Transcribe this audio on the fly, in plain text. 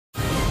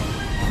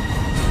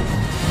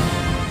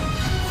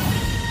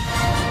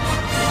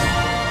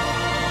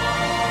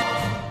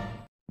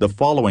The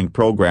following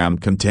program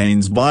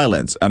contains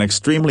violence and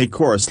extremely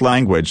coarse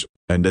language,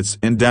 and it's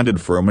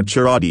intended for a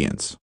mature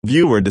audience.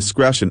 Viewer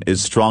discretion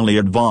is strongly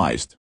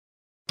advised.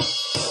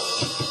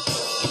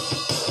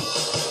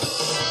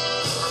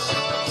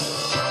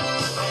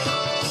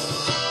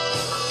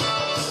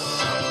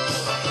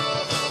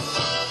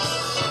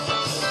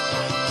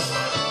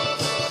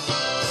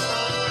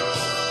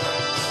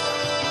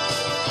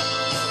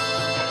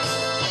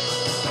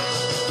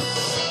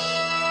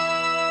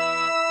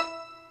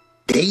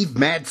 Dave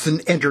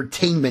Madsen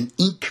Entertainment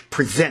Inc.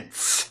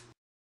 presents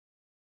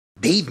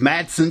Dave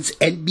Madsen's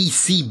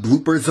NBC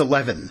Bloopers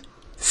 11,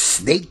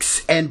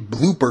 Snakes and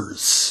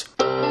Bloopers.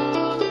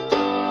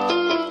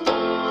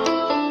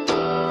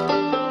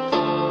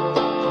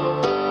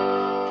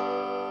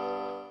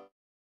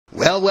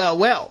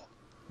 Well.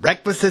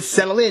 Breakfast has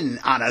settled in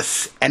on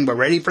us, and we're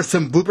ready for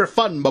some blooper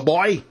fun, my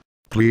boy.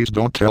 Please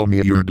don't tell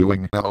me you're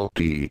doing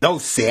LP. No,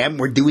 Sam,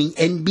 we're doing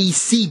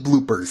NBC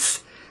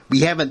Bloopers.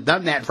 We haven't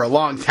done that for a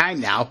long time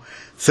now,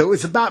 so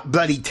it's about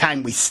bloody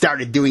time we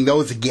started doing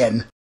those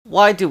again.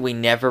 Why do we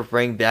never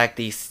bring back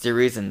these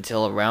series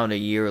until around a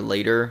year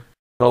later?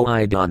 Oh,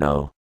 I don't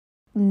know.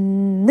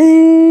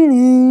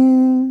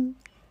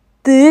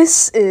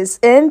 This is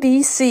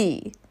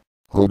NBC.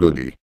 Oh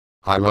goody.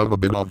 I love a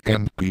bit of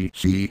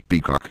NBC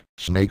Peacock,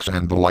 snakes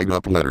and the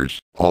light-up letters,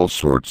 all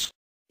sorts.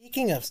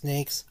 Speaking of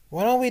snakes,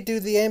 why don't we do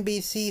the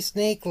NBC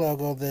snake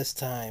logo this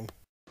time?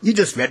 You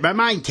just read my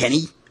mind,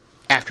 Kenny.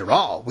 After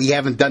all, we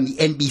haven't done the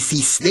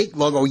NBC snake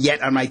logo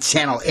yet on my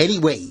channel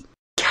anyway.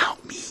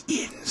 Count me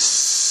in,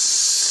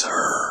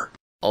 sir.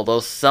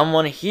 Although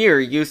someone here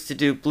used to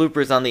do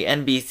bloopers on the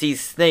NBC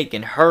snake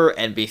in her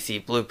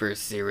NBC Bloopers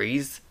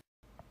series.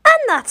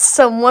 And that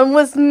someone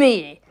was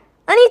me.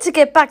 I need to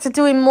get back to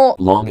doing more.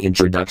 Long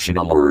introduction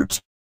alert.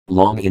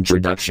 Long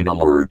introduction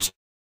alert.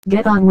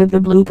 Get on with the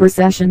blooper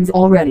sessions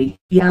already,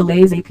 yeah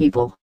lazy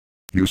people.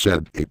 You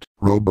said it.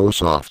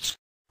 Robo-softs.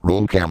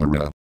 Roll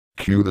camera.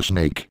 Cue the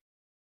snake.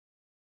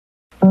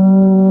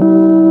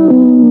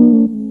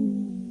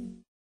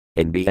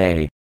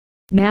 NBA.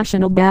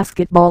 National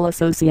Basketball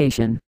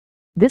Association.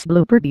 This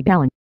blooper be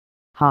balanced.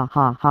 Ha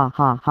ha ha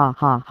ha ha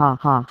ha ha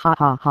ha ha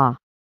ha ha.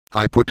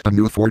 I put a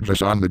new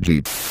Fortress on the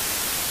Jeep.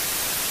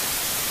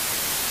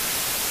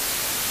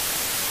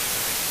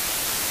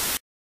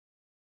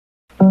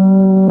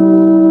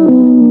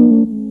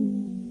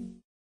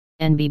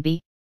 NBB.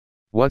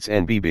 What's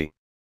NBB?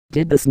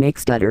 Did the snake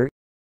stutter?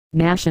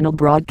 National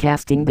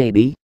Broadcasting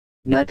Baby.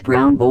 Nut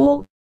Brown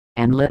Bowl.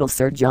 And Little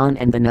Sir John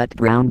and the Nut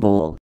Brown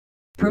Bowl.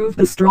 Prove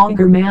the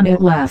stronger man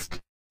at last.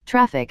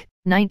 Traffic,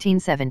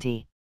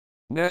 1970.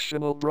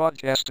 National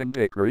Broadcasting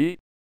Bakery.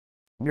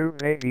 New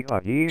baby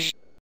huggies.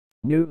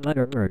 New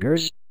butter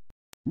burgers.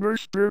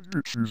 Nice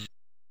sandwiches.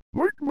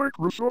 Like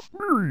Microsoft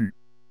Miri.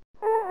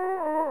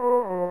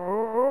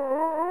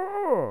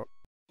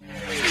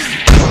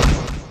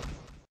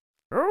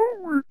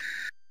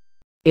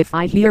 If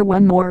I hear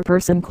one more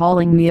person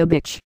calling me a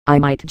bitch, I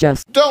might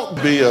just... Don't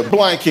be a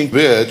blanking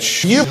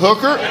bitch, you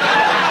hooker!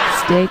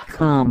 Stay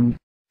calm,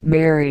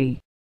 Mary.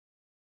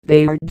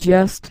 They are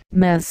just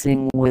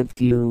messing with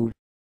you.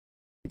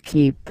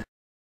 Keep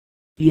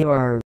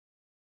your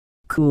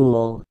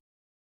cool.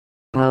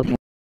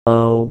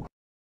 Oh.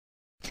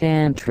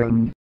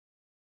 Tantrum.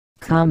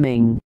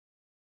 Coming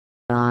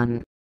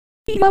on.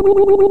 Why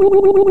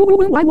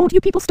won't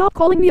you people stop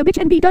calling me a bitch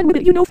and be done with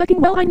it? You know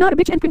fucking well I'm not a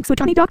bitch and pink so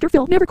Johnny Dr.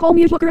 Phil never call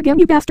me a hooker again,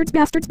 you bastards.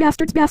 I'm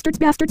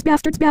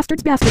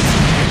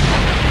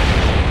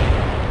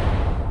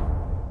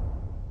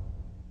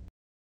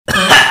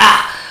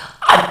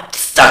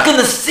Stuck in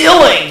the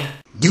ceiling!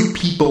 You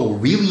people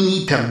really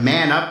need to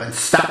man up and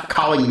stop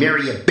calling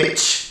Mary a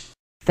bitch.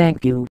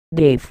 Thank you,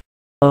 Dave.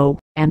 Oh,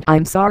 and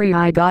I'm sorry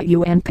I got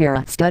you and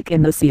Para stuck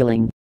in the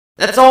ceiling.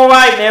 That's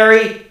alright,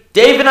 Mary!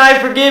 Dave and I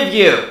forgive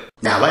you!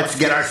 Now let's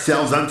get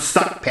ourselves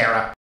unstuck,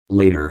 Para.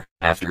 Later,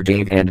 after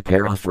Dave and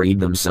Para freed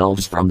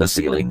themselves from the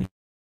ceiling.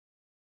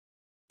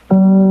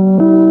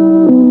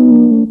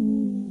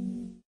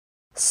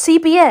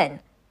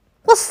 CBN.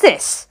 What's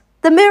this?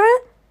 The mirror?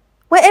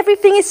 Where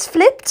everything is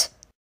flipped?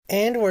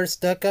 And we're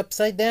stuck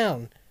upside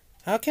down.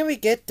 How can we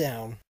get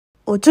down?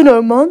 I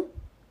dunno, man.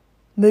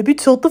 Maybe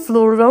tilt the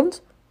floor around?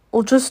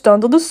 Or just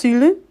stand on the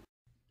ceiling?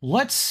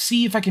 Let's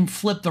see if I can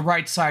flip the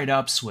right side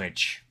up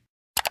switch.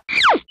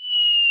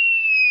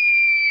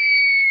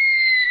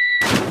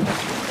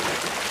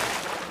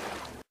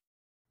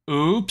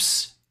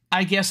 Oops.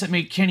 I guess it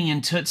made Kenny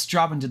and Toots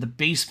drop into the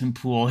basement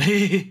pool.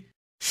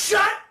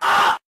 Shut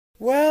up!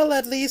 Well,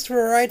 at least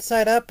we're right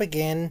side up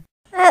again.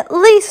 At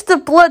least the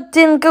blood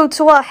didn't go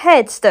to our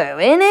heads though,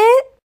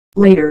 innit?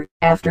 Later,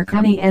 after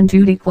Connie and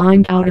Judy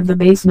climbed out of the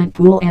basement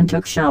pool and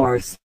took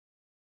showers.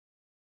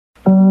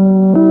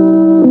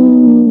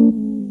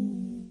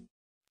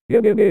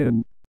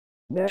 NNN.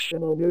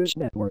 National News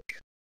Network.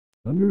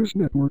 A news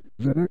network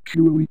that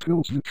actually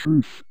tells the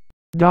truth.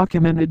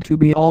 Documented to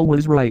be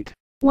always right.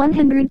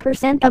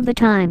 100% of the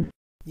time.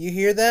 You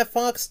hear that,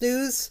 Fox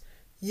News?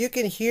 You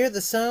can hear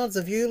the sounds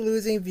of you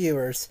losing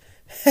viewers.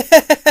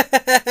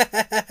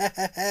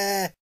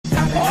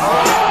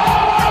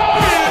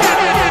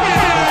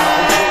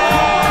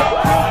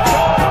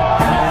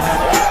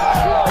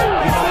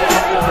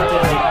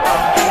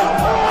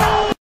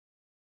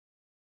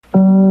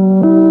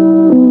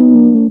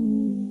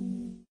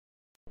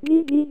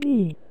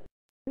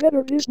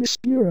 better business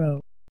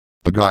bureau.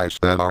 The guys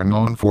that are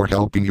known for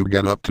helping you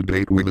get up to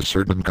date with a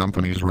certain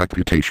company's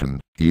reputation,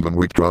 even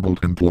with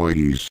troubled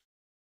employees.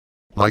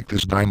 Like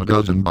this dime a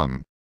dozen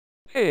bum.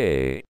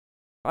 Hey,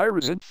 I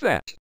resent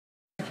that.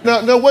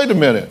 No, wait a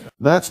minute.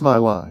 That's my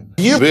line.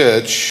 You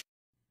bitch.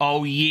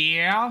 Oh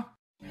yeah?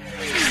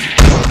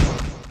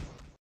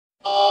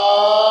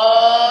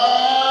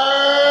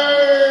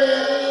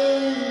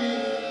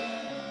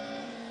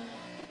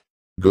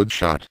 Good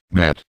shot,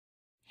 Matt.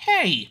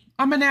 Hey,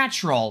 I'm a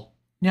natural.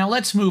 Now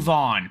let's move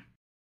on.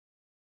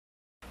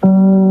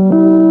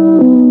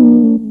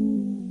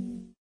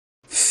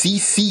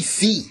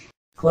 CCC.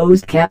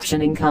 Closed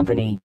captioning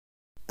company.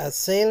 A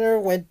sailor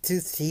went to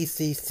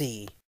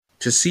CCC.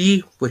 To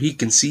see what he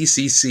can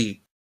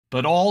see.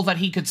 But all that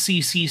he could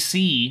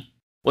see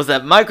was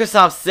that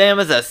Microsoft Sam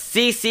is a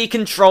CC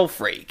control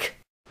freak.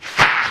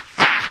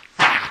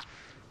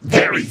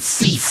 Very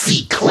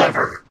CC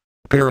clever.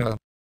 Para,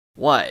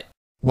 What?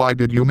 why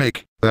did you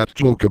make that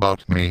joke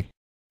about me?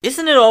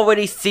 Isn't it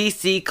already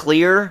CC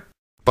clear?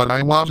 But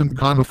I wasn't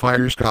gonna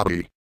fire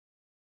Scotty.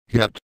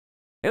 Yet.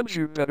 And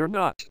you better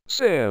not,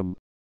 Sam.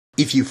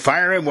 If you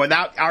fire him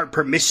without our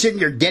permission,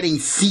 you're getting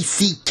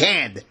CC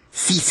canned.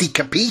 CC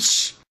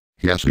capiche?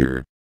 Yes,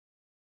 sir.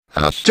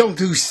 Don't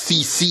do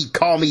CC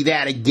call me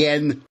that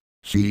again.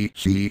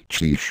 CC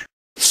cheesh.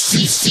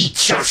 CC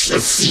Chush the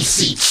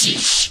CC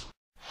cheesh.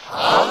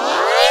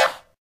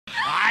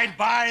 I'd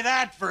buy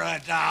that for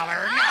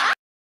 $1.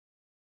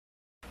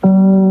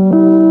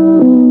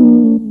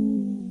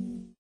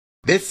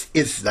 This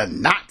is the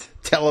Not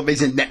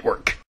Television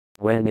Network.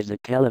 When is a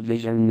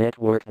television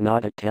network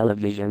not a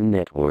television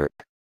network?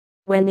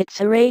 When it's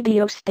a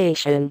radio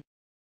station.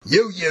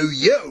 Yo, yo,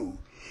 yo.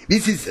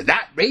 This is the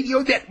Not Radio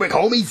Network,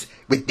 homies,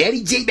 with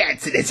Daddy J.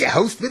 Madsen as your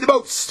host with the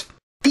most.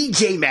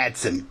 DJ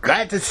Madsen,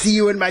 glad to see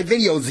you in my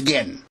videos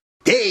again.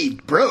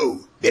 Dave,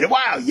 bro, been a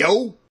while,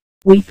 yo.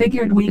 We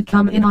figured we'd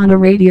come in on a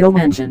radio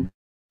mention.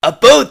 A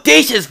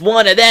bodacious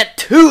one of that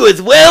too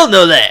as well,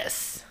 no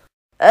less.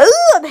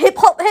 Oh, I'm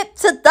hip-hop hip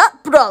to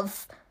that,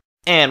 bruv.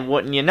 And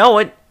wouldn't you know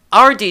it,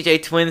 our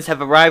DJ twins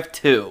have arrived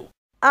too.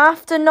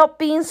 After not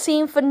being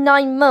seen for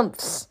 9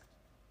 months.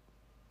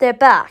 They're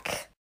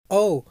back.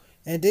 Oh,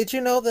 and did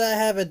you know that I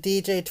have a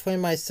DJ twin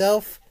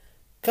myself?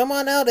 Come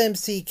on out,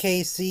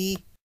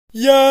 MCKC.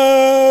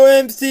 Yo,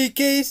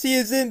 MCKC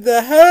is in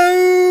the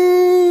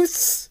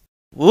house!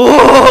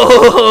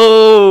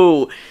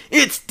 Whoa!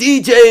 It's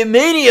DJ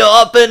Mania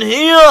up in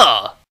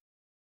here!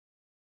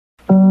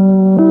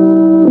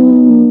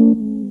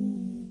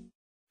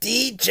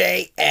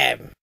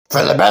 DJM.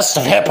 For the best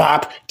of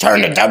hip-hop,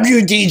 turn to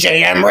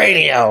WDJM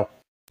Radio.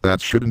 That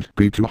shouldn't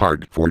be too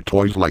hard for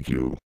toys like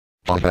you.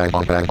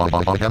 Raffle,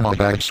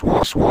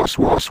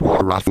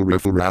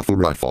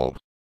 rifle.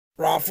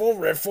 Raffle,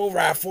 riffle,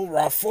 raffle,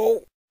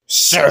 ruffle.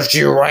 Served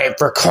you right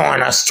for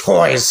calling us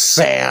toys,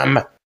 Sam.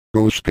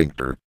 Go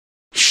Spinkter.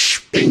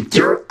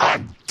 Spinkter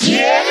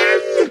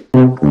again?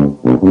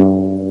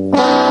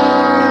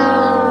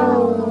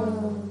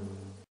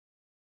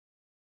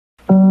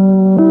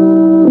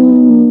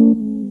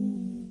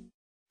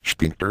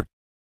 Spinkter.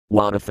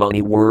 What a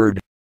funny word.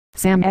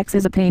 Sam X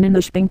is a pain in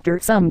the sphincter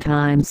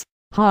sometimes.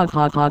 Hog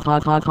hog hog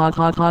hog hog hog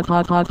hog hog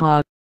hog hog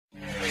hog.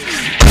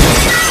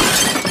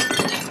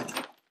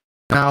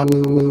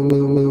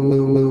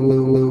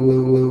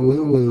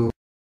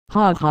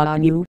 Hog hog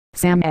on you,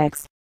 Sam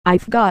X.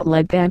 I've got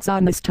lead pants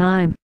on this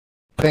time.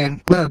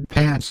 Lead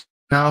pants.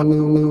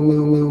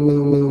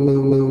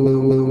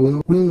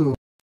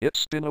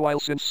 It's been a while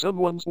since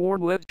someone's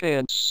worn lead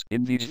pants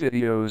in these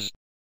videos.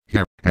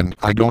 Yeah, and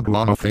I don't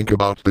wanna think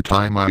about the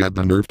time I had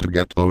the nerve to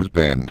get those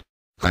banned.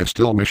 I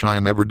still wish I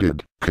never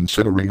did,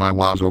 considering I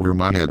was over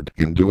my head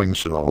in doing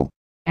so.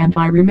 And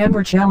I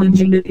remember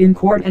challenging it in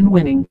court and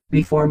winning,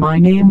 before my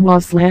name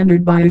was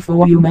slandered by a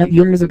foe you met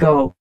years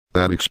ago.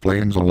 That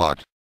explains a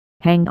lot.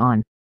 Hang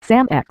on.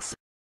 Sam X.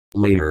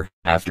 Later,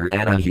 after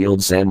Anna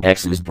healed Sam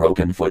X's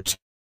broken foot.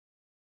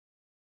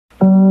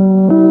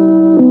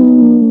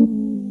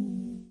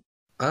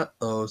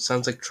 Uh-oh,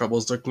 sounds like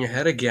trouble's lurking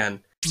ahead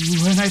again.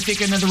 Ooh, and I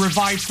think another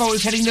revived foe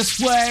is heading this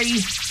way.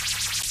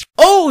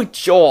 Oh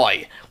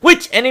joy!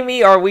 Which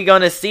enemy are we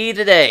gonna see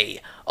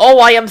today? Oh,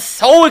 I am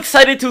so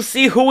excited to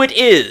see who it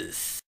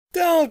is!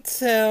 Don't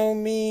tell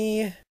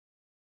me.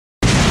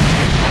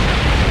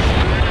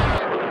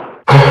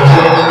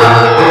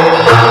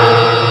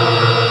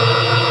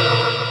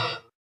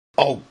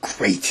 Oh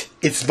great,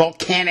 it's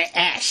Volcana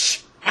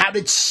Ash. How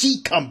did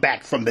she come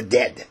back from the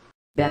dead?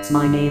 That's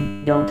my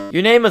name, don't.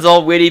 Your name has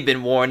already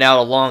been worn out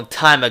a long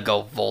time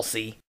ago,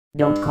 Volsy.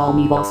 Don't call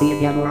me Volsy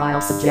again or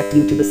I'll subject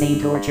you to the same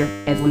torture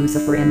as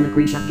Lucifer and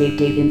Lucretia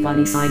gave in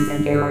Funny Signs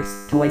and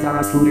Errors, Toys R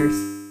Us Hooters.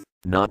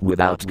 Not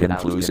without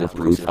conclusive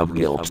proof of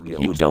guilt,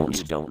 you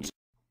don't.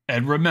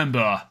 And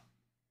remember,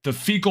 the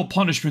fecal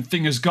punishment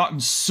thing has gotten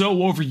so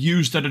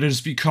overused that it has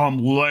become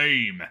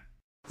lame.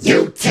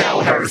 You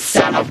tell her,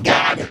 son of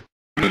God!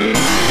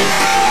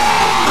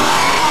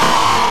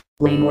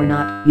 Lame or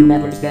not, you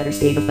meddlers better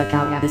stay the fuck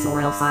out of this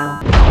or else I'll...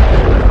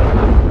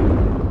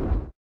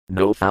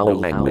 No foul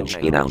language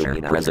in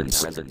our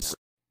presence.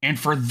 And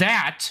for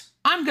that,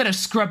 I'm gonna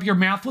scrub your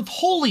mouth with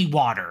holy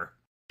water.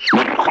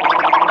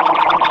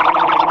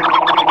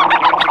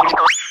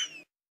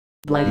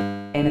 Blood,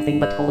 anything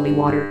but holy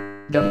water.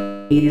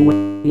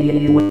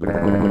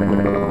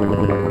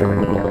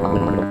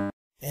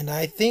 And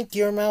I think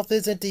your mouth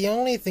isn't the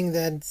only thing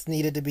that's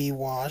needed to be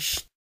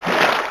washed.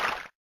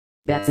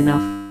 That's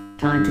enough.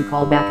 Time to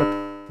call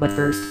backup. But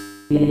first...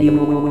 Don't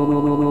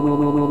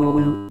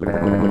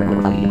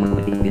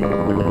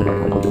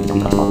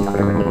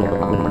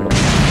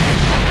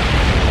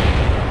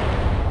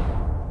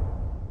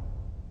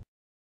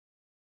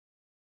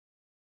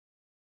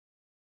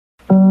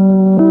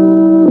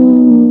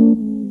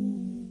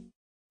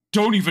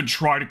even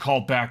try to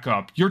call back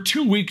up. You're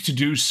too weak to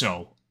do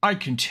so. I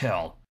can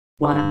tell.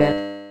 Wanna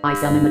bet? I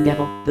summon the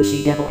devil, the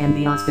she-devil, and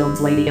the Oz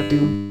Films Lady of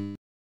Doom.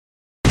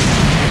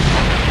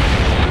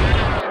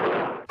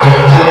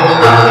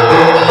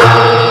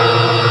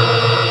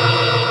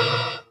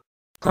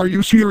 Are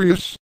you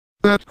serious?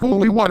 That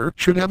holy water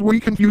should have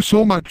weakened you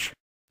so much.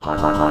 Ha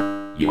ha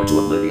ha. You are too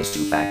oblivious to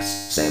facts,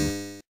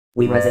 Sam.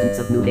 We residents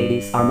of New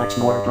Hades are much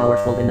more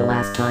powerful than the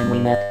last time we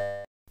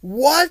met.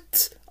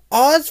 What?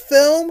 Oz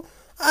Film?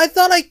 I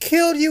thought I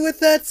killed you with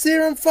that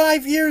serum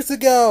 5 years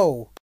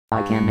ago!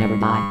 I can never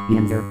die,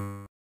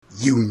 Yinzer.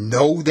 You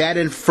know that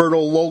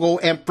infernal logo,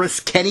 Empress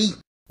Kenny?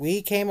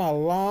 We came a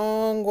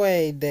long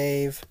way,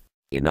 Dave.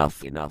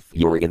 Enough.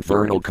 Your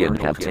infernal kin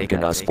have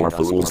taken us for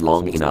fools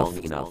long enough.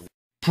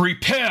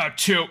 Prepare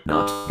to—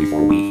 Not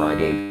before we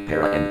Friday,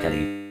 Para and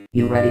Kenny.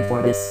 You ready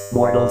for this,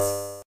 mortals?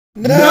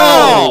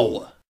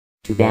 No!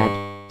 Too bad.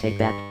 Take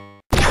that.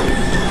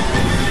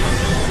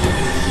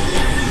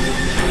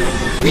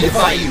 We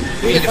defy you!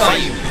 We defy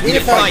you! We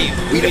defy you!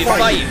 We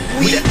defy you!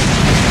 We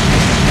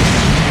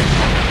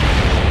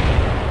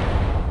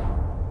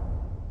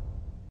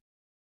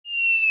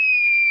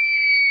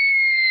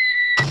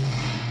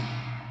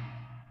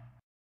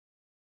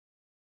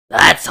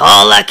That's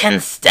all I can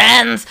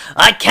stand.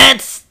 I can't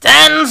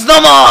stand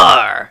no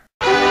more.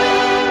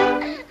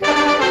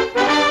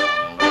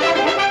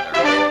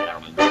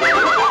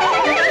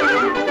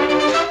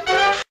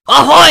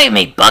 Ahoy,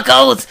 me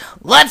buckos!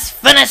 Let's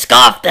finish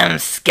off them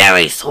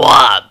scary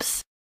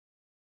swabs!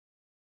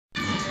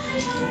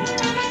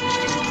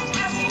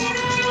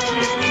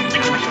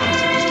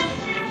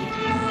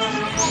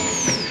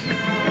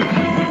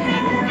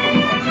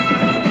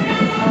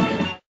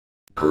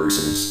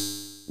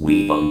 Curses.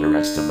 We've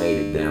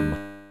underestimated them.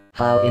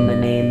 How in the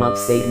name of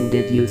Satan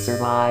did you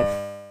survive?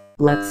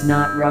 Let's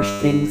not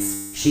rush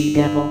things,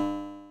 she-devil.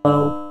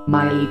 Oh,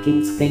 my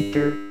aching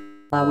sphincter.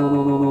 I've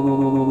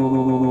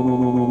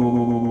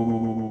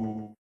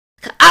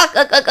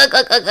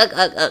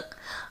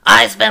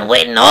been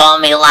waiting all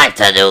my life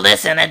to do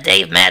this in a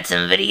Dave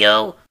Madsen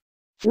video.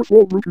 Fourth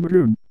wall broken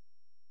again.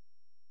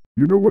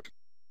 You know what?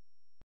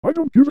 I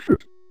don't give a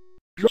shit.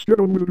 Just get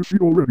on with the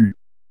defeat already.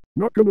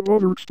 Not gonna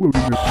bother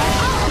exploding this.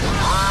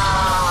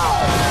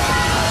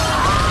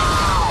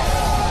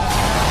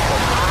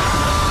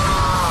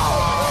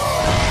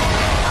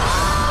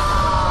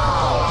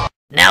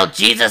 Now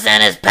Jesus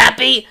and his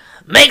pappy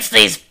makes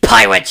these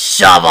pirates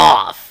shove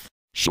off.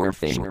 Sure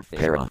thing,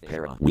 Para.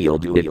 We'll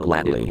do it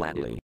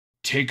gladly.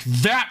 Take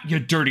that, you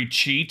dirty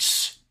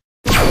cheats!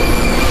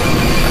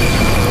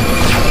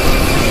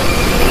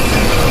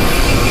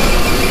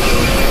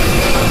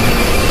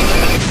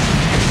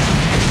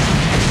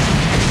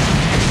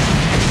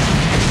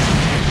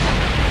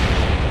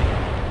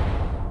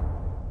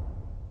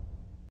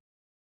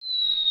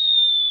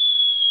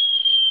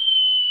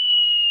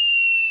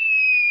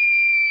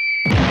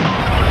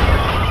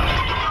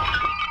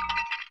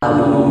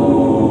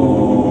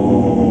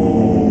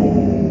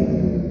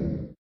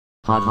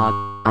 Hog,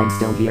 I'm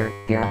still here,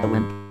 Para the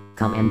Wimp.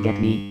 Come and get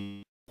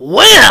me.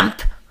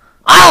 Wimp?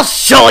 I'll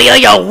show you,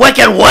 you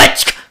wicked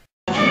witch!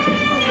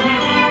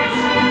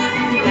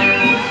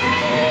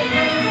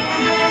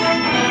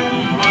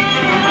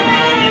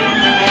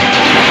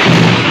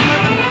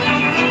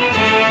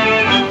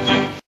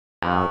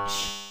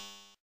 Ouch.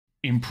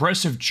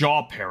 Impressive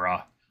job,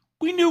 Para.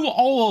 We knew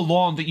all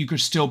along that you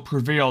could still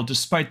prevail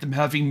despite them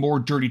having more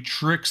dirty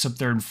tricks up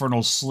their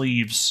infernal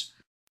sleeves.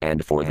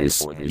 And for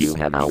this, you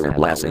have our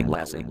blessing.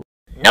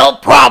 No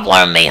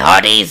problem, me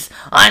hearties.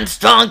 I'm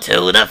strong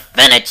to the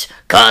finish,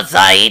 'cause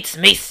I eats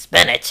me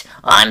spinach.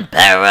 I'm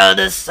Para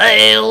the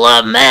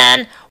Sailor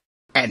Man.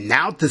 And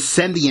now to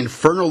send the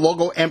infernal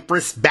logo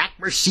Empress back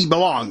where she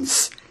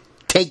belongs.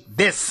 Take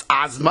this,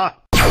 Ozma.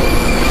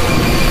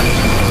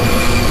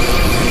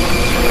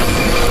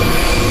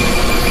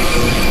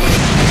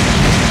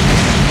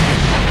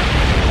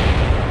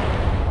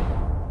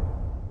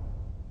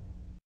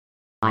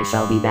 I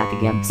shall be back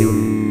again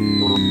soon.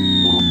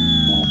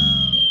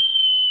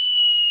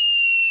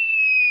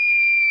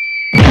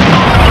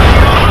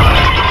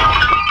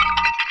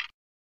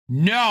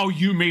 Now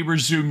you may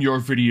resume your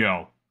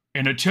video.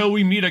 And until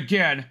we meet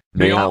again,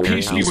 may all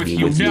peace be with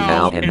you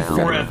now and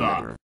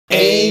forever.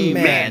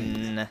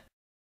 Amen.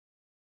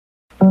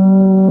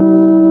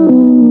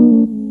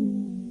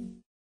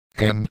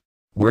 N.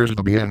 Where's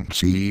the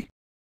BNC?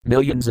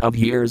 Millions of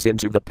years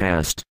into the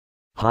past.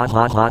 Ha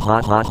ha ha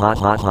ha ha ha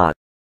ha ha.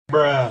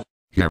 Bruh.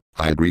 Yeah,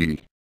 I agree.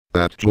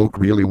 That joke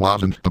really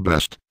wasn't the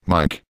best,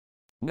 Mike.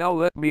 Now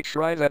let me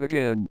try that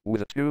again,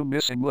 with 2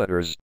 missing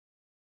letters.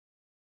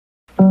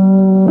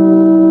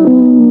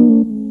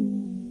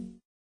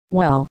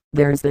 Well,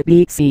 there's the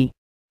big C.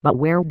 But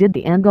where did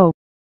the N go?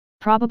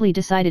 Probably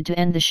decided to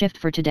end the shift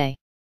for today.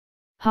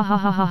 Ha ha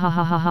ha ha ha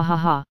ha ha ha ha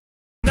ha.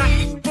 Not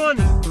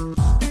funny.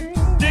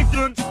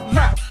 Different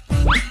map.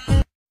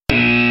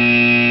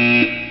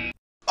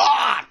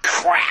 Ah,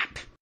 crap!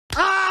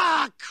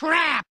 Ah,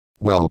 crap!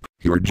 Well,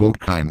 your joke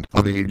kind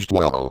of aged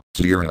well,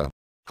 Sierra.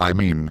 I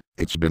mean,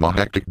 it's been a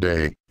hectic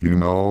day, you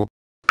know?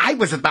 I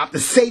was about to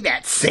say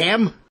that,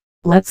 Sam.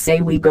 Let's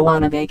say we go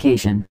on a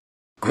vacation.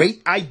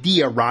 Great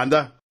idea,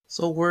 Rhonda.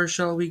 So where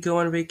shall we go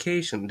on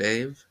vacation,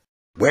 Dave?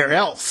 Where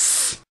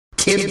else?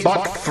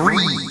 Timbuk 3.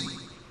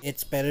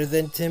 It's better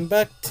than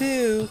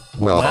Timbuktu.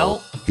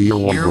 Well, here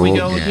we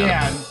go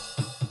again.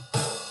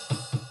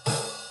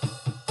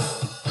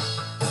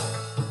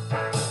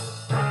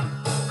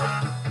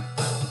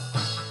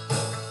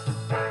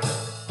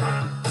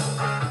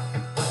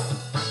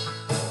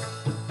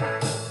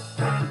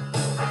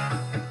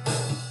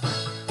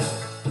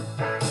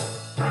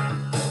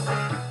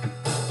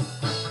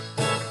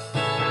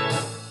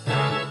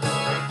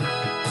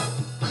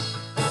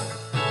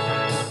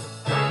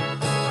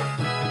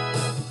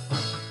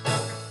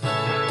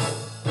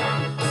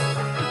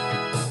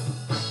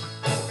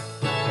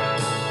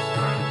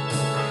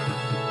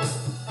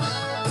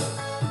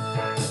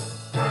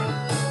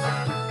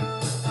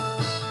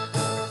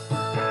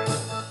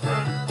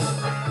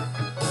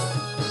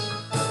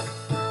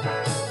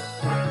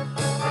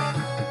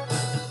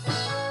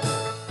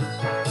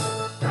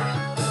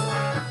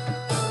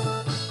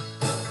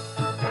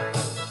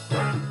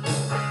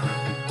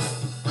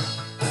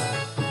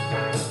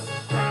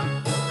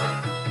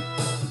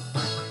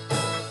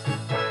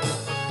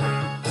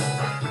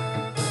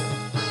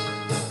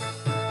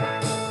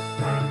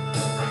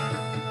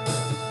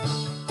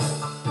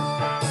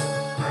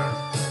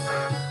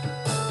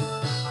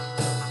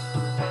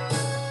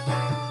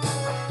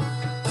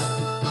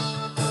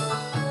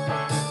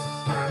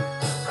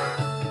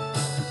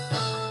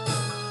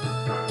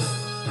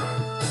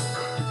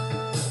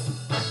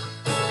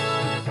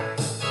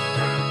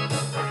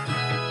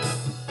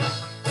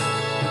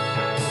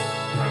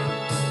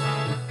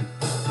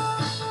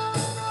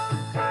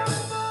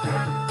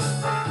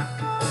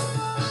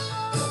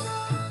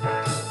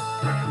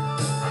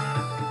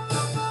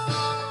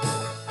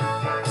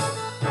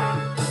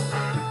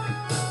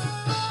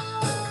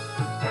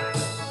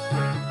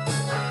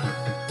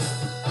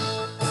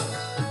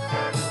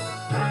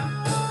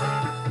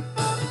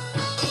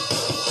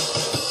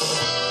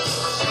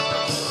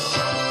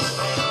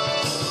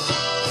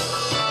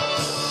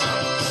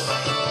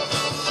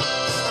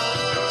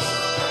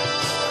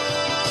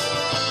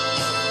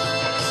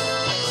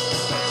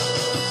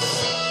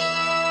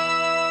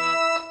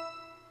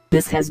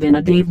 This has been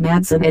a Dave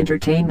Madsen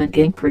Entertainment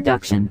Inc.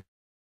 production.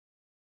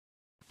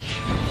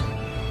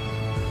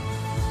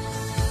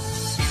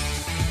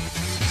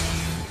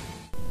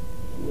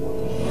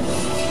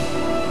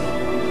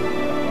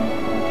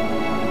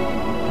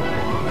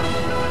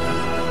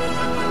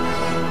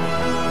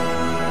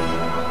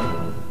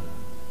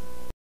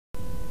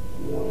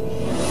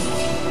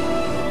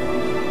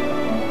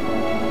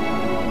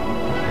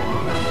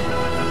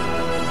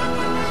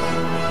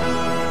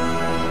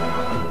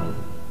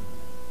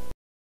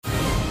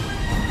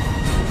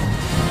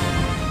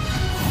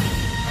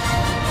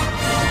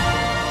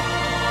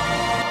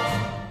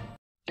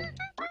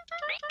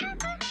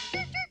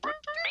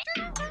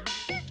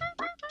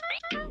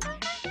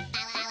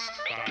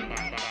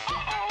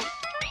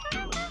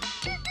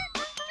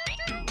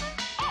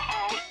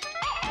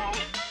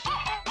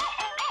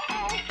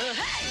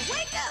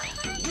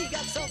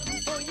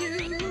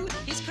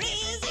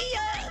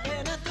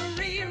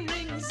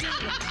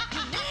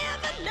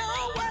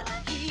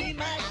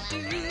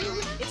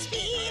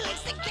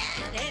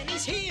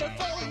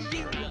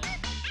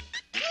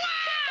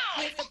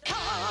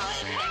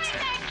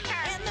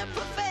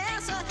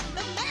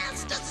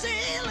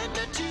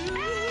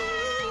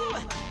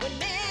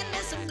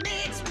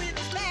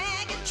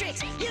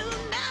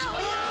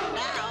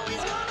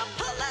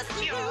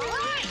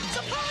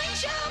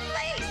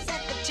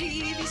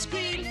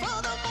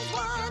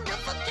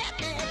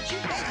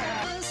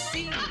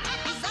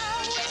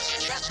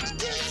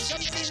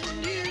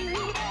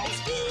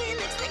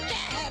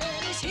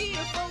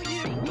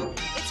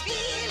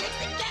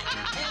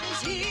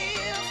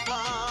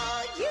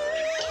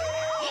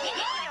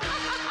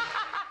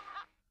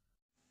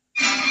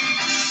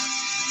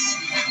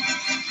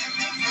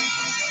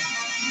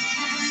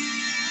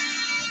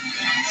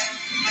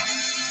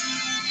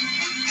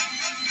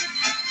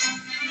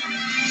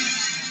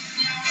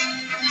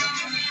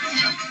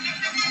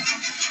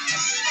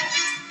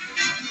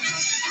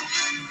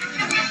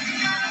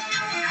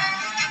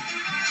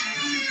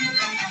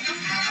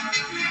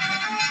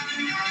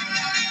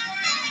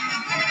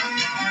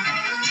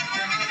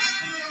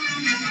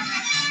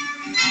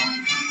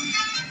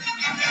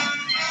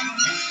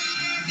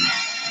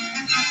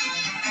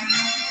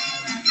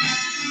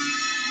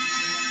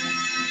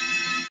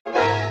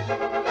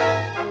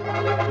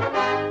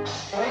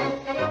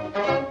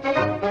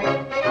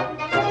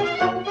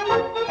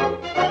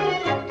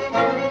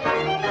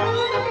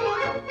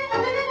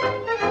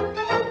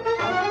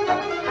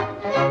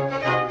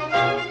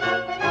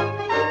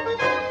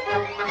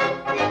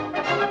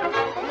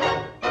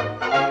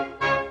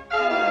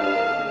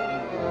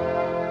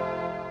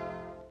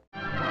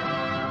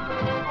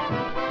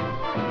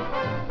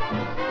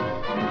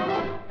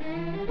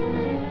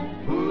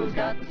 Who's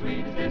got the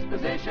sweetest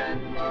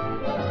disposition?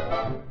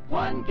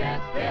 One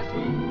guess who?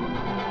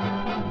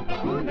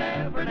 Who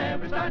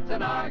never starts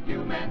an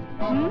argument?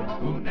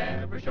 Who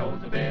never shows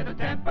a bit of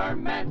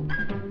temperament?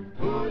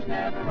 Who's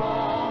never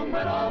wrong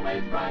but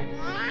always right?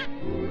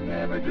 Who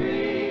never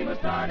dream of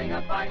starting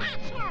a fight?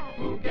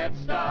 Who gets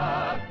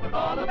stuck with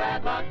all the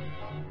bad luck?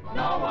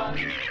 No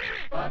one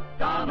but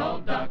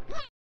Donald Duck.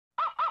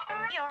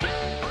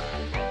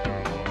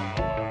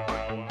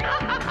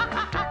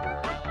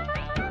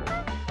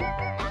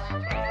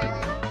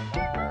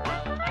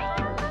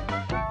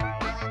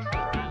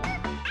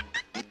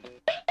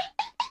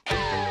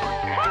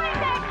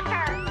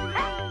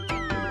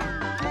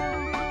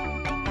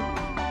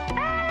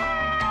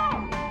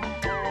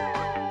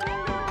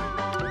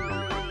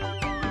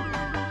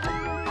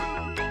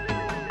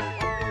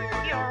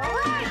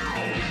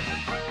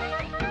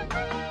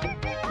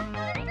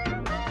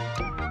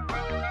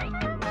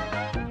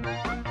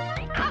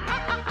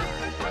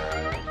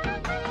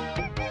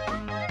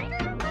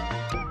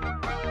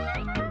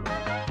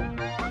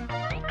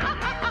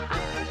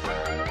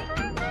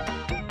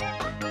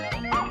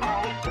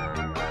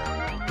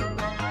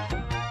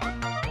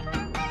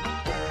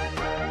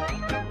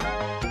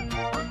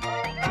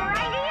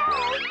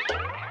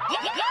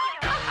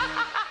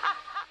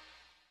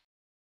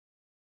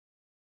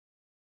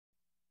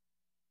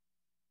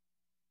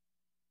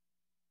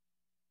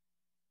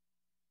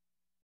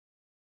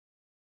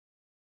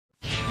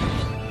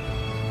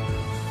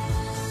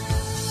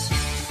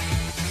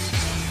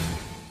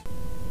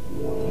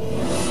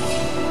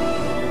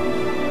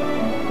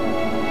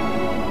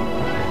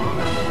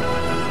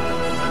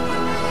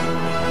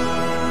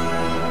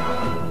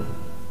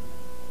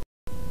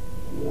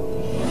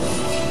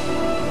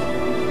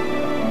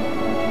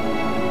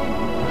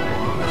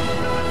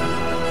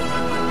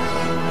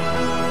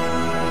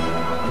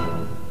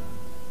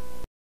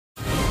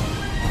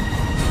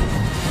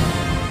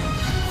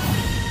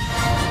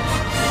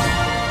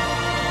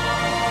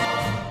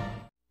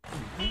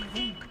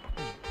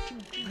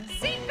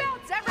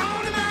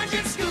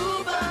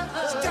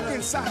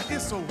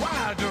 It's a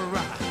wild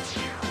ride.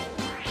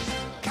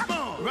 Come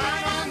on,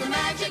 ride on the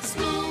magic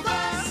school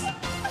bus.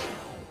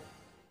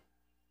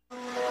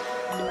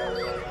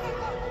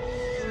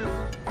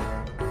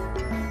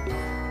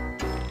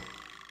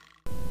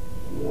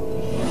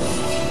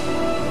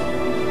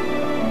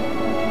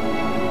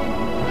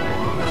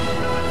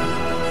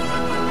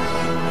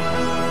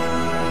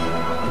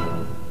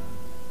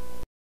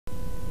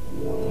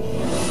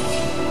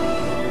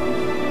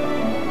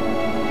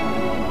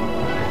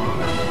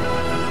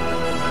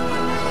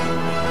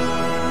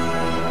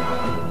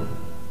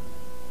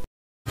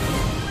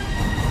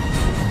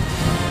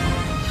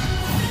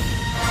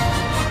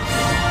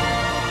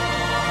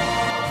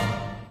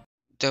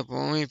 The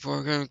following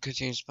program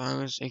contains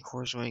violence and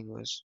coarse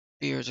language.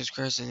 Viewer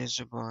discretion is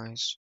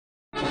advised.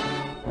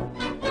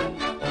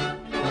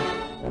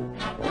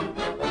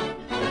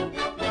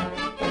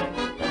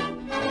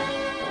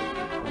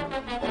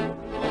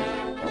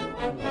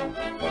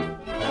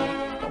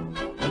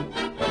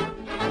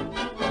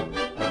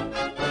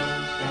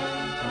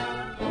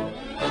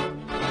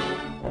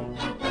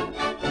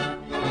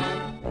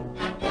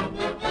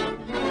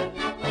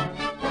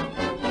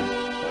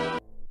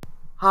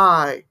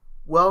 Hi,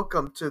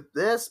 welcome to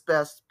this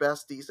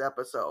Besties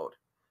episode.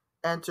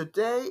 And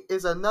today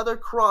is another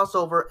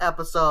crossover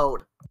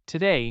episode.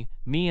 Today,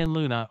 me and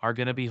Luna are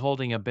going to be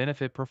holding a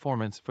benefit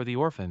performance for the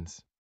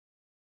orphans.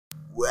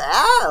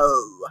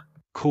 Wow!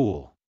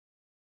 Cool.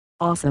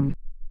 Awesome.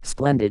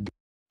 Splendid.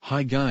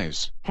 Hi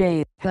guys.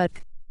 Hey, Hut.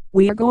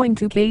 We are going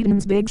to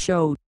Cayden's big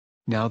show.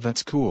 Now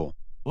that's cool.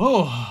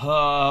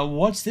 Whoa,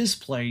 what's this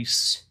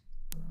place?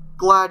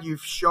 Glad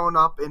you've shown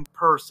up in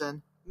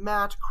person,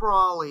 Matt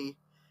Crawley.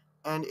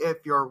 And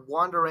if you're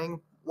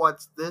wondering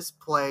what's this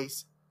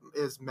place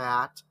is,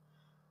 Matt,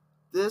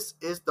 this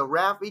is the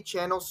Raffy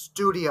Channel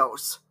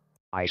Studios.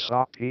 I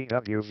saw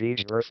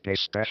PWV's birthday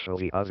special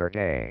the other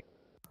day.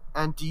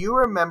 And do you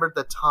remember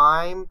the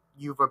time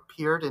you've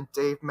appeared in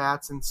Dave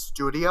Mattson's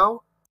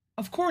studio?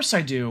 Of course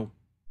I do.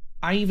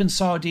 I even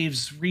saw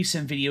Dave's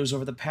recent videos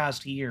over the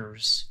past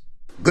years.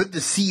 Good to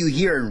see you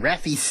here in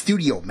Raffy's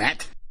studio,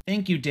 Matt.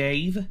 Thank you,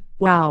 Dave.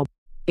 Wow.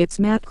 It's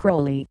Matt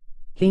Crowley.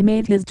 He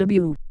made his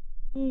debut.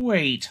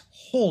 Wait,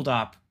 hold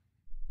up.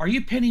 Are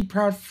you Penny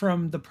Proud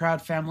from the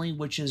Proud Family,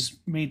 which is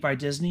made by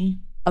Disney?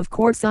 Of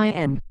course I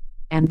am.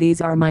 And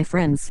these are my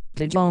friends,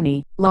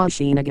 Tajoni,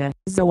 Lashinaga,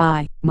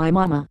 Zoe, my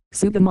mama,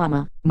 Suga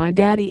Mama, my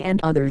daddy and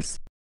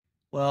others.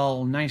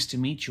 Well, nice to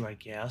meet you, I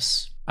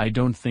guess. I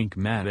don't think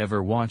Matt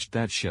ever watched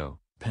that show,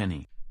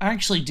 Penny. I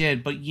actually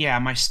did, but yeah,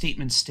 my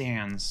statement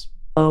stands.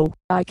 Oh,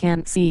 I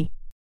can't see.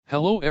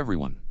 Hello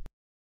everyone.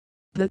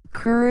 The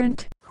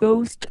current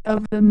host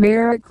of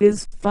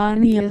America's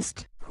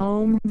Funniest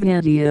Home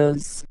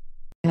Videos,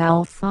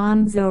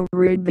 Alfonso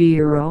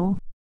Ribeiro.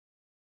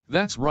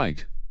 That's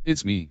right,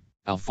 it's me,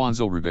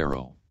 Alfonso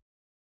Ribeiro.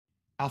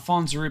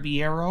 Alfonso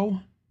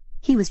Ribeiro?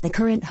 He was the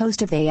current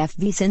host of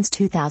AFV since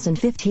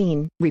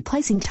 2015,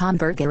 replacing Tom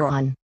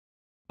Bergeron.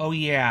 Oh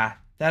yeah,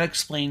 That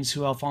explains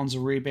who Alfonso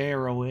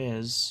Ribeiro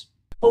is.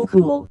 Oh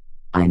cool.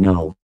 I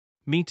know.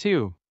 Me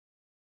too.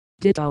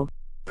 Ditto.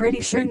 Pretty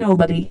sure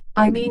nobody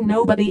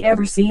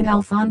ever seen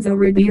Alfonso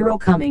Ribeiro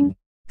coming.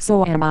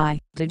 So am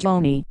I,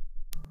 Dejoni.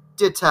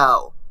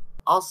 Ditto.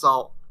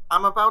 Also,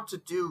 I'm about to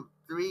do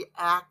 3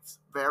 acts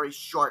very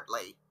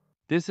shortly.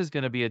 This is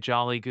gonna be a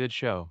jolly good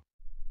show.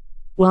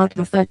 What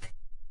the fuck?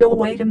 Oh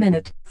wait a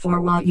minute,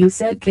 for what you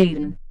said,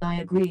 Cayden, I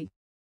agree.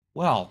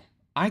 Well,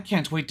 I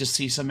can't wait to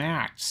see some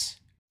acts.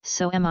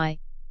 So am I,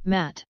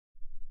 Matt.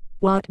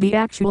 What the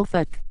actual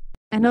fuck?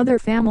 Another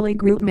family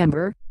group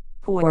member?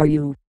 Who are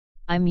you?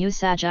 I'm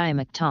Usagi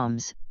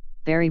McToms,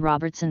 Barry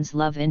Robertson's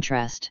love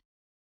interest.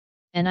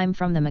 And I'm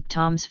from the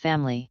McToms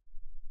family.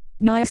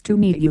 Nice to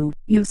meet you,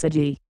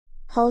 Usagi.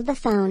 Hold the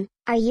phone.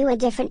 Are you a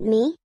different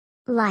me?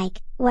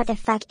 Like, what the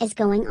fuck is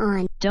going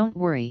on? Don't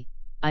worry,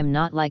 I'm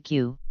not like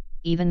you,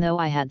 even though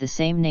I had the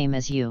same name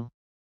as you.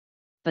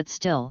 But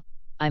still,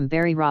 I'm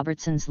Barry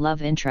Robertson's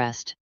love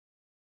interest.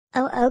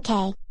 Oh,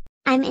 okay.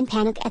 I'm in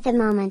panic at the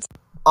moment.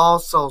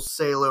 Also,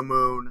 Sailor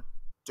Moon,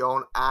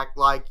 don't act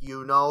like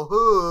you know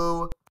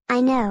who.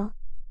 I know.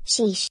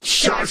 Sheesh.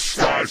 Shush,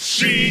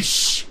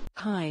 sheesh.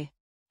 Hi.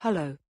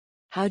 Hello.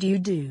 How do you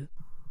do?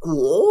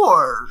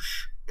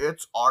 Gorge.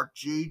 It's our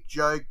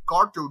GJ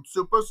cartoon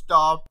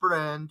superstar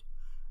friend,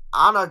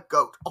 Anna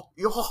Goat. Oh,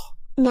 yo.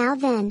 Now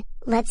then,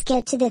 let's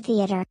get to the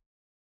theater.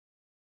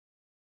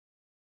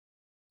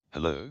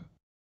 Hello.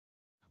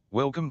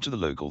 Welcome to the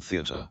local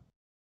theater.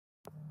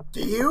 Do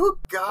you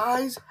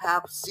guys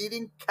have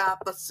seating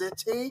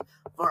capacity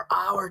for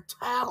our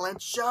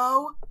talent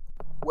show?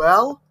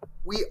 Well,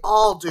 we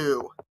all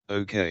do.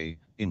 Okay,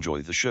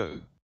 enjoy the show.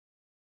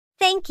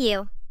 Thank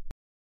you.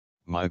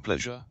 My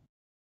pleasure.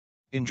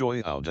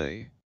 Enjoy our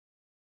day.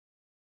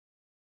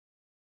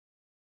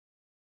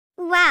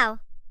 Wow.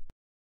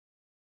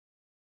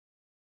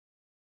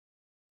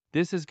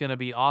 This is gonna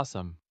be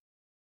awesome.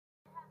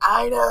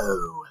 I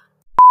know.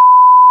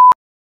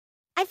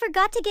 I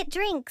forgot to get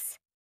drinks.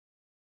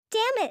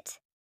 Damn it.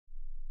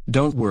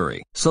 Don't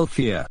worry,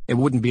 Sophia, it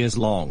wouldn't be as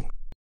long.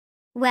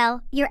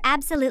 Well, you're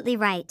absolutely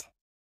right.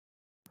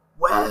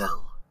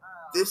 Well,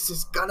 this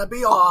is gonna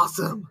be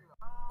awesome.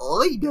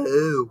 I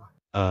do.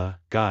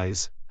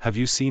 Guys, have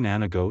you seen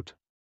Anna Goat?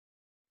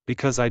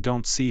 Because I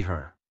don't see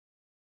her.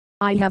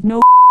 I have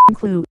no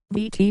clue,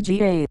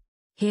 BTGA.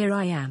 Here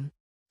I am.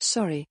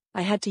 Sorry,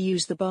 I had to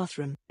use the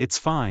bathroom. It's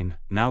fine,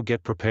 now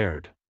get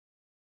prepared.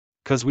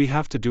 'Cause we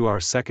have to do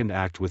our second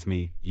act with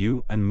me,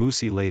 you, and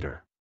Moosey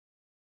later.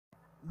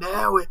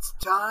 Now it's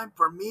time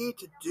for me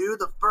to do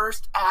the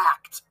first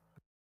act.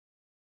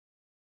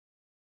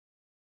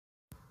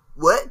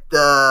 What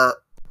the...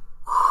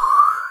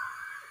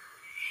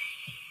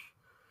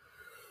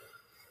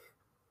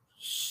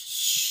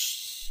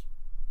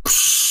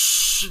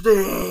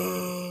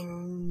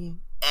 Ding.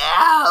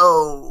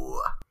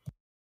 Ow.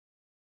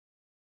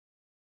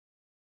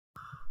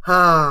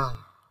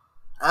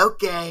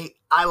 Okay,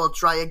 I will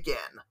try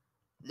again.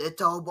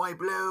 Little boy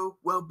blue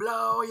will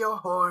blow your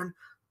horn.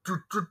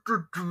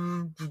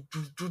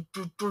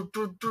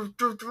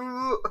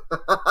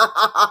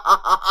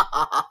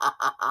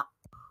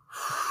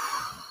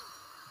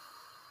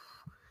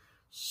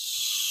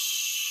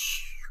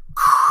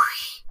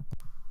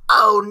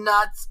 Oh,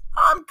 nuts!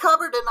 I'm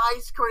covered in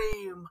ice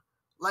cream!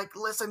 Like,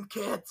 listen,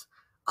 kids,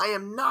 I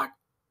am not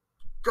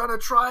gonna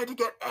try to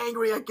get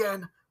angry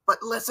again,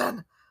 but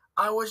listen,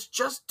 I was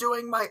just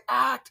doing my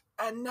act,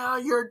 and now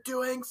you're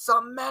doing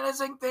some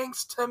menacing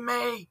things to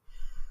me.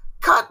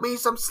 Cut me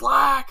some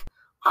slack.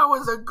 I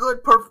was a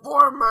good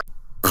performer.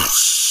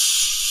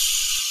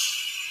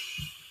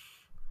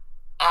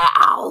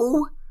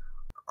 Ow!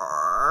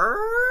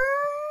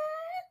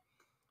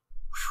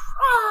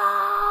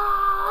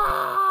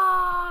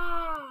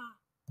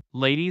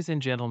 Ladies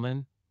and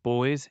gentlemen,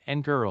 boys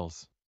and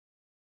girls.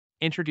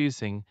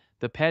 Introducing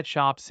the pet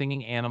shop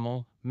singing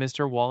animal,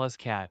 Mr. Wallace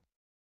Cat.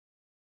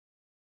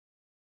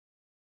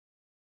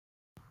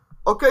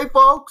 Okay,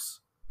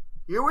 folks,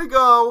 here we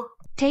go.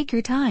 Take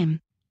your time.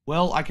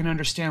 Well, I can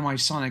understand why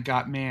Sonic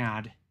got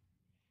mad.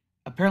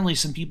 Apparently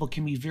some people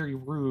can be very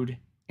rude,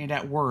 and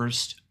at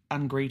worst,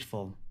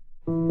 ungrateful.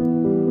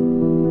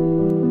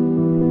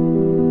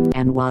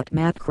 And what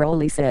Matt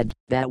Crowley said,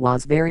 that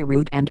was very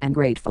rude and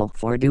ungrateful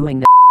for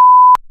doing that.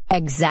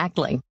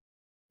 Exactly.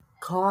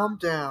 Calm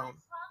down.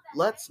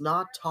 Let's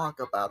not talk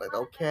about it,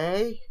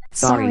 okay?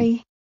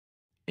 Sorry.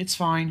 It's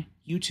fine.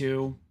 You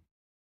too.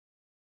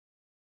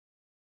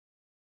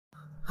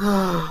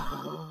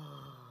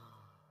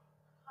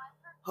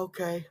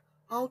 Okay,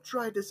 I'll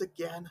try this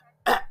again.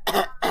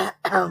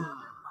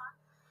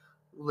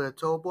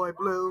 Little boy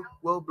blue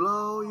will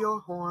blow your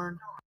horn.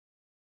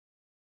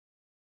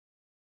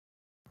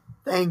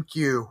 Thank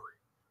you.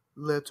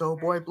 Little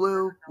boy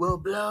blue will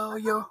blow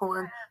your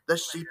horn. The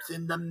sheep's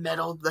in the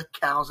middle, the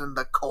cow's in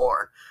the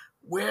corn.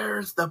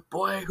 Where's the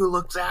boy who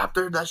looks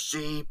after the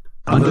sheep?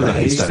 Under the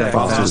haystack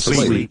fast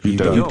asleep, you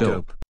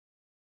dope.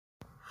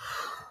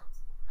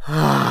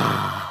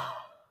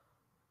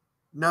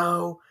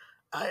 No,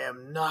 I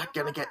am not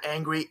gonna get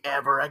angry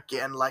ever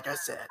again, like I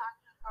said.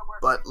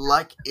 But,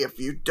 like, if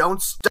you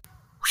don't stop.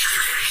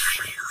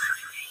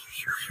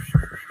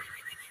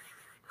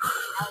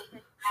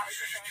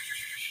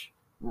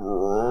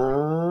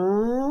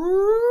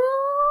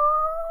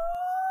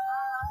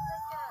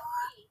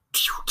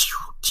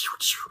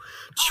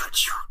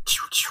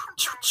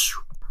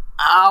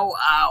 Ow,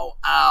 ow,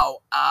 ow,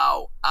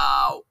 ow,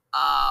 ow,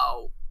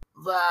 ow.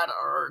 That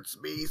hurts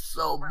me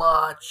so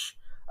much.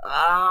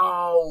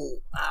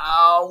 Ow,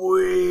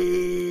 owie.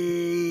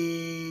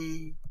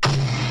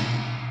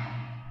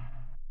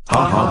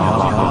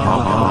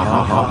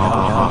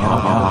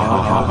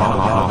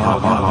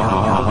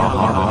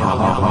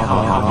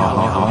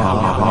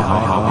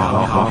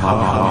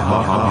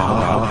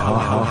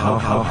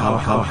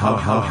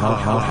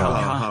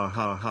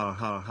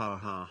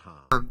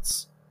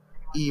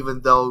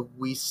 Even though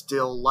we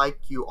still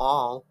like you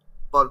all,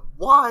 but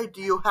why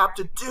do you have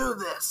to do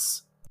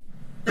this?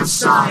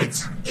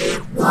 Besides,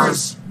 it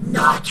was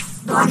not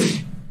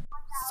funny.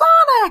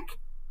 Sonic,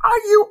 are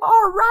you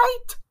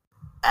alright?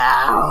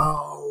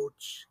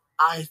 Ouch.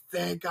 I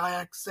think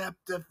I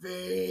accept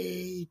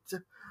defeat.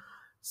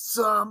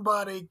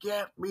 Somebody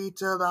get me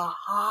to the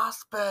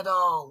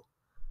hospital.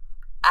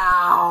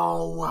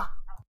 Ow.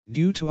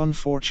 Due to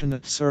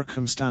unfortunate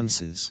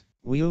circumstances,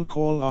 we'll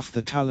call off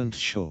the talent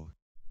show.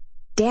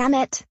 Damn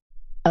it.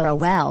 Oh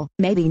well,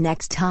 maybe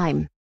next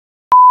time.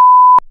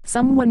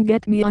 Someone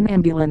get me an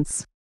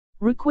ambulance.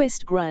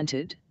 Request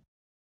granted.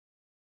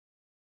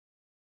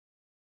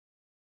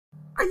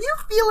 Are you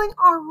feeling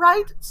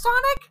alright,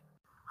 Sonic?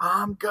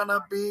 I'm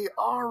gonna be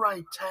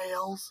alright,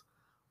 Tails.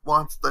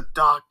 Once the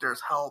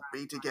doctors help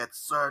me to get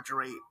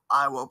surgery,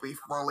 I will be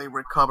fully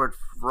recovered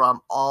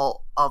from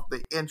all of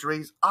the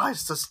injuries I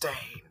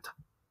sustained.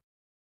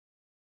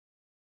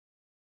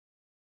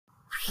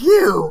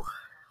 Phew!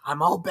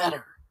 I'm all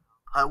better.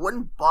 I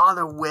wouldn't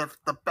bother with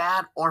the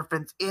bad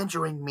orphans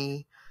injuring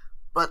me,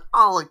 but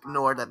I'll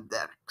ignore them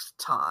next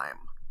time.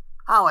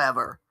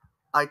 However,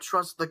 I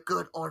trust the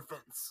good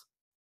orphans.